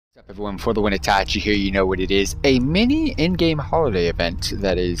What's up everyone, FTWitachiPlays here, you know what it is, a mini in-game holiday event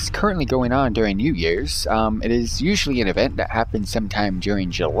that is currently going on during New Year's. It is usually an event that happens sometime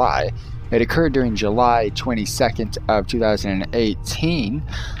during July. It occurred during July 22nd of 2018,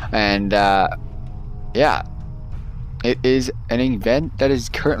 and yeah, it is an event that is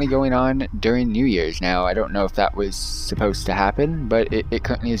currently going on during New Year's. Now, I don't know if that was supposed to happen, but it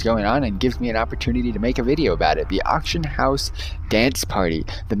currently is going on and gives me an opportunity to make a video about it. The Auction House Dance Party.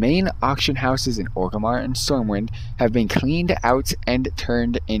 The main auction houses in Orgrimmar and Stormwind have been cleaned out and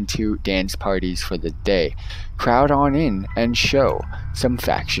turned into dance parties for the day. Crowd on in and show some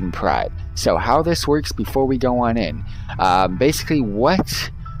faction pride. So how this works before we go on in. Basically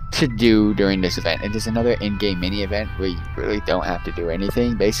what to do during this event. It is another in-game mini event where you really don't have to do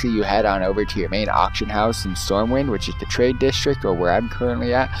anything. Basically, you head on over to your main auction house in Stormwind, which is the trade district, or where I'm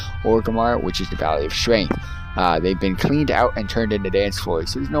currently at, Orgrimmar, which is the Valley of Strength. They've been cleaned out and turned into dance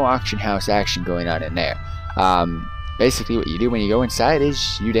floors, so there's no auction house action going on in there. Basically, what you do when you go inside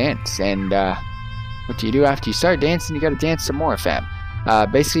is you dance, and what do you do after you start dancing? You gotta dance some more, fam.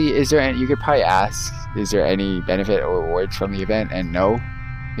 Basically, is there any, you could probably ask, is there any benefit or rewards from the event? And no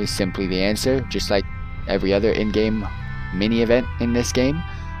is simply the answer, just like every other in-game mini event in this game.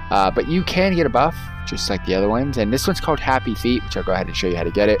 But you can get a buff, just like the other ones, and this one's called Happy Feet, which I'll go ahead and show you how to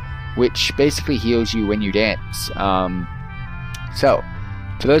get it, which basically heals you when you dance. So,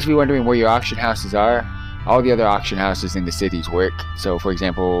 for those of you wondering where your auction houses are, all the other auction houses in the cities work. So, for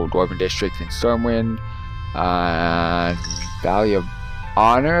example, Dwarven District in Stormwind, Valley of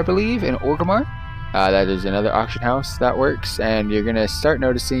Honor, I believe, in Orgrimmar. That is another auction house that works, and you're going to start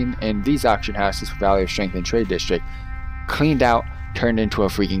noticing in these auction houses for Valley of Strength and Trade District, cleaned out, turned into a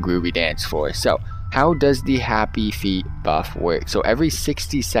freaking groovy dance floor. So, how does the Happy Feet buff work? So, every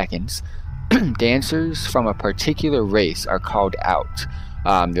 60 seconds, dancers from a particular race are called out.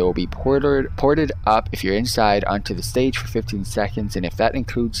 They will be ported up if you're inside onto the stage for 15 seconds, and if that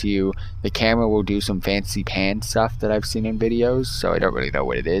includes you, the camera will do some fancy pan stuff that I've seen in videos, so I don't really know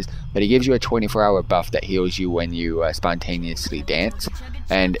what it is, but it gives you a 24-hour buff that heals you when you spontaneously dance,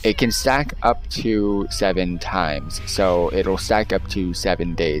 and it can stack up to 7 times, so it'll stack up to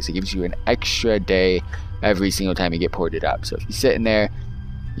 7 days. It gives you an extra day every single time you get ported up, so if you sit in there,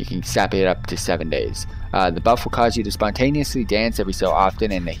 you can sap it up to 7 days. The buff will cause you to spontaneously dance every so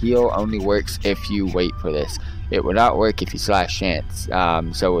often, and the heal only works if you wait for this. It will not work if you slash dance.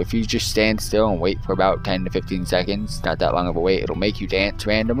 So if you just stand still and wait for about 10 to 15 seconds, not that long of a wait, it'll make you dance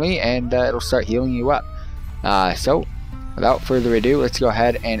randomly, and it'll start healing you up. So without further ado, let's go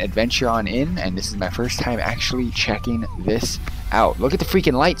ahead and adventure on in, and this is my first time actually checking this out. Look at the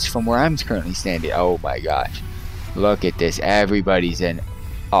freaking lights from where I'm currently standing. Oh my gosh. Look at this. Everybody's in.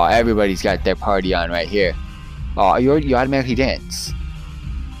 Oh, everybody's got their party on right here. Oh, you automatically dance.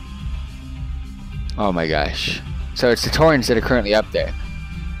 Oh my gosh. So it's the Torrents that are currently up there.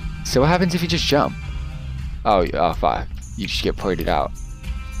 So what happens if you just jump? Oh fuck. You just get ported out.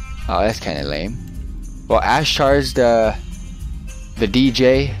 Oh, that's kind of lame. Well, Ashtar's the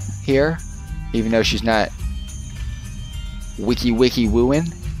DJ here. Even though she's not wiki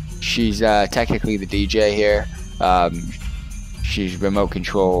wooing. She's technically the DJ here. She's remote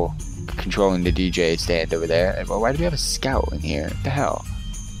controlling the DJ stand over there. And, well, why do we have a scout in here? What the hell?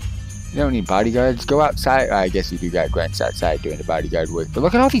 You don't need bodyguards. Go outside. I guess you do got grunts outside doing the bodyguard work. But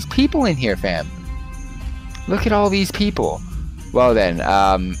look at all these people in here, fam. Look at all these people. Well then,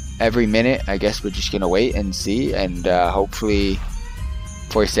 every minute, I guess we're just gonna wait and see, and hopefully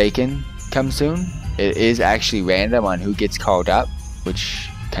Forsaken comes soon. It is actually random on who gets called up, which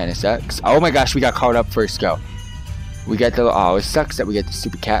kind of sucks. Oh my gosh, we got called up first go. We got the, oh, it sucks that we get the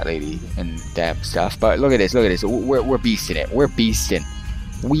stupid cat lady and damn stuff, but look at this, we're beasting it,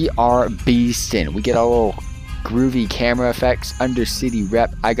 we are beasting. We get a little groovy camera effects, Undercity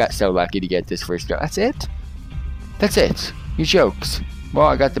rep. I got so lucky to get this first go. That's it, you jokes. Well,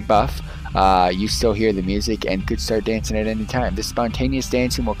 I got the buff, you still hear the music and could start dancing at any time. This spontaneous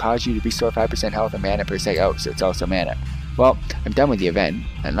dancing will cause you to restore 5% health and mana per second. Oh, so it's also mana. Well, I'm done with the event.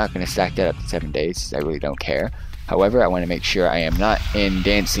 I'm not going to stack that up to 7 days, I really don't care. However, I want to make sure I am not in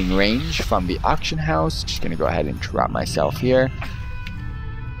dancing range from the auction house. Just going to go ahead and drop myself here.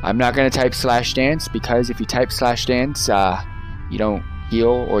 I'm not going to type slash dance, because if you type slash dance, you don't heal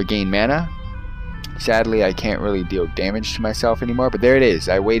or gain mana. Sadly, I can't really deal damage to myself anymore, but there it is.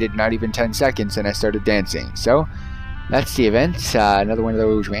 I waited not even 10 seconds and I started dancing. So, that's the event. Another one of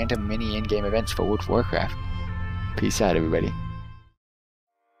those random mini in-game events for World of Warcraft. Peace out, everybody.